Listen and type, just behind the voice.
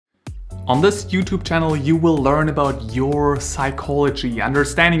On this YouTube channel, you will learn about your psychology,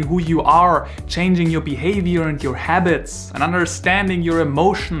 understanding who you are, changing your behavior and your habits, and understanding your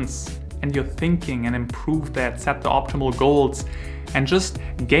emotions and your thinking, and improve that, set the optimal goals, and just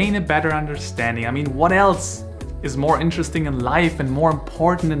gain a better understanding. I mean, what else is more interesting in life and more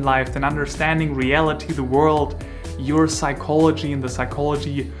important in life than understanding reality, the world, your psychology, and the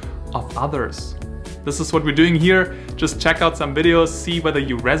psychology of others? This is what we're doing here. Just check out some videos, see whether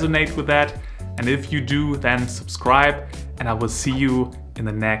you resonate with that. And if you do, then subscribe, and I will see you in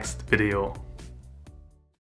the next video.